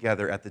fellowship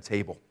together at the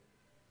table.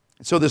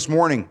 And so this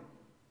morning,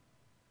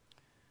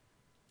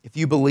 if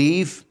you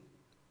believe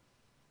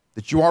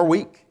that you are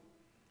weak,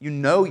 you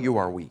know you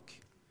are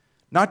weak.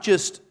 Not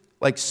just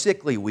like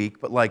sickly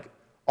weak, but like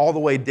all the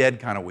way dead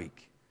kind of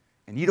weak.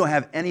 And you don't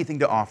have anything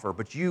to offer,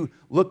 but you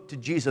look to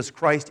Jesus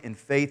Christ in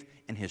faith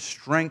in His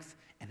strength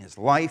and His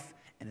life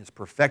and His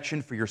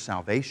perfection for your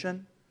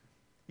salvation.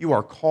 You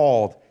are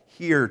called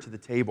here to the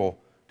table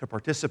to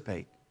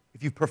participate.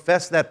 If you've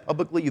professed that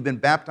publicly, you've been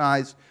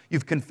baptized,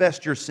 you've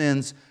confessed your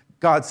sins,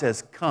 God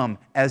says, come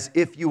as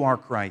if you are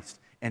Christ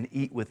and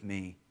eat with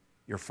me,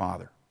 your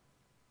Father.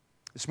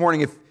 This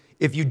morning,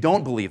 if you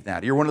don't believe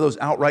that, you're one of those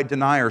outright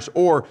deniers,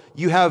 or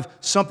you have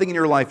something in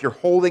your life you're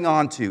holding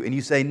on to, and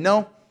you say,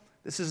 no,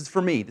 this is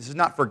for me. This is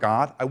not for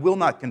God. I will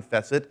not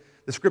confess it.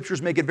 The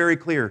Scriptures make it very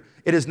clear.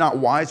 It is not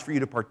wise for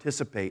you to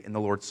participate in the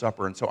Lord's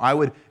Supper. And so I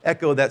would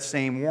echo that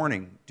same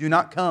warning. Do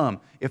not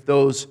come if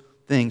those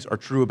things are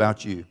true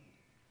about you.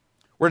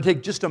 We're going to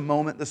take just a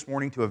moment this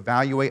morning to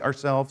evaluate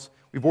ourselves.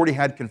 We've already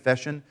had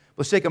confession.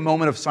 Let's take a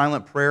moment of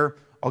silent prayer.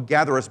 I'll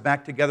gather us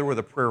back together with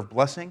a prayer of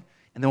blessing,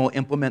 and then we'll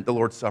implement the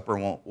Lord's Supper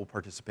and we'll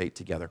participate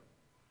together.